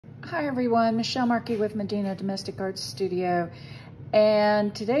Hi everyone, Michelle Markey with Medina Domestic Arts Studio,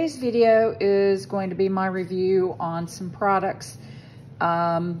 and today's video is going to be my review on some products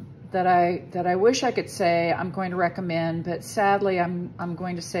that I wish I could say I'm going to recommend, but sadly I'm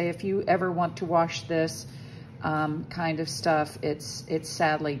going to say if you ever want to wash this kind of stuff, it's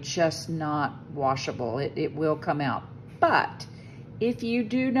sadly just not washable. It will come out. But if you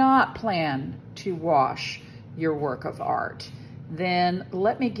do not plan to wash your work of art, then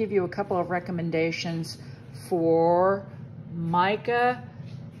let me give you a couple of recommendations for mica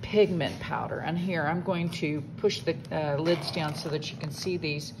pigment powder. And here, I'm going to push the lids down so that you can see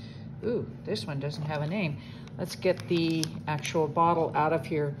these. Ooh, this one doesn't have a name. Let's get the actual bottle out of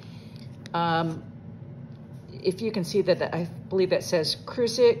here. If you can see that, I believe that says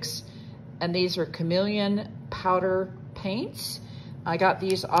Crucix, and these are chameleon powder paints. I got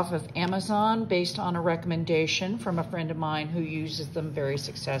these off of Amazon based on a recommendation from a friend of mine who uses them very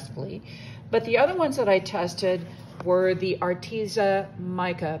successfully. But the other ones that I tested were the Arteza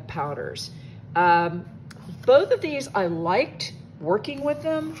mica powders. Both of these, I liked working with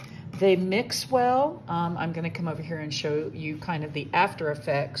them. They mix well. I'm gonna come over here and show you kind of the after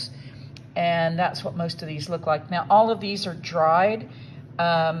effects. And that's what most of these look like. Now, all of these are dried.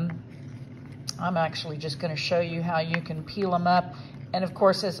 I'm actually just gonna show you how you can peel them up. And of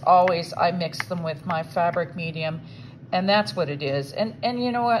course, as always, I mix them with my fabric medium, and that's what it is. And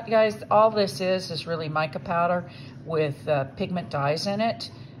you know what, guys? All this is really mica powder with pigment dyes in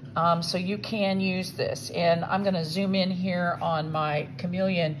it. So you can use this. And I'm gonna zoom in here on my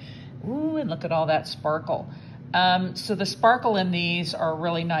chameleon. Ooh, and look at all that sparkle. So the sparkle in these are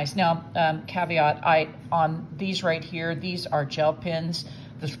really nice. Now, caveat, on these right here, these are gel pens,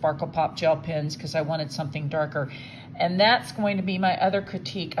 the Sparkle Pop gel pens, because I wanted something darker. And that's going to be my other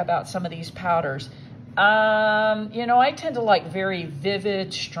critique about some of these powders. You know, I tend to like very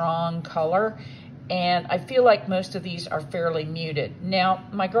vivid, strong color, and I feel like most of these are fairly muted. Now,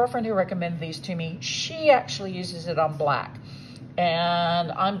 my girlfriend who recommended these to me, she actually uses it on black.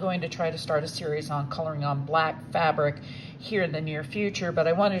 And I'm going to try to start a series on coloring on black fabric here in the near future, but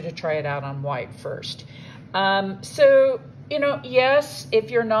I wanted to try it out on white first. So, you know, yes,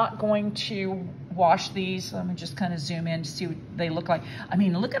 if you're not going to wash these, let me just kind of zoom in to see what they look like. I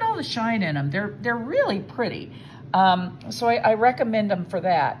mean, look at all the shine in them. They're really pretty. So I recommend them for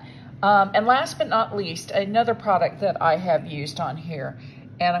that. And last but not least, another product that I have used on here,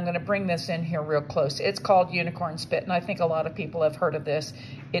 and I'm going to bring this in here real close. It's called Unicorn Spit, and I think a lot of people have heard of this.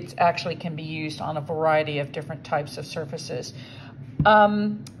 It actually can be used on a variety of different types of surfaces.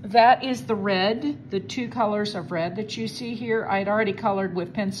 That is the red, the two colors of red that you see here. I had already colored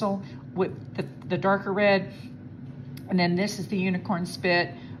with pencil with the darker red, and then this is the Unicorn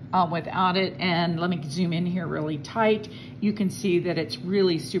Spit without it. And let me zoom in here really tight. You can see that it's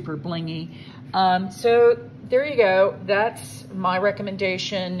really super blingy. So there you go. That's my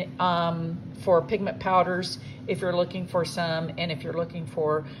recommendation for pigment powders if you're looking for some, and if you're looking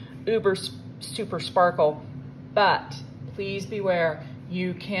for uber super sparkle. But please beware,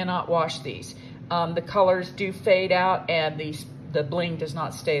 you cannot wash these. The colors do fade out, and the bling does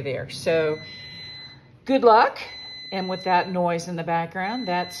not stay there. So good luck. And with that noise in the background,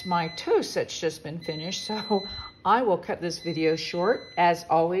 that's my toast that's just been finished. So I will cut this video short. As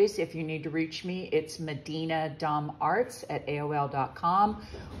always, if you need to reach me, it's medinadomarts@aol.com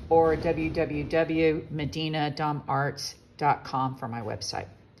or www.medinadomarts.com for my website.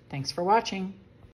 Thanks for watching.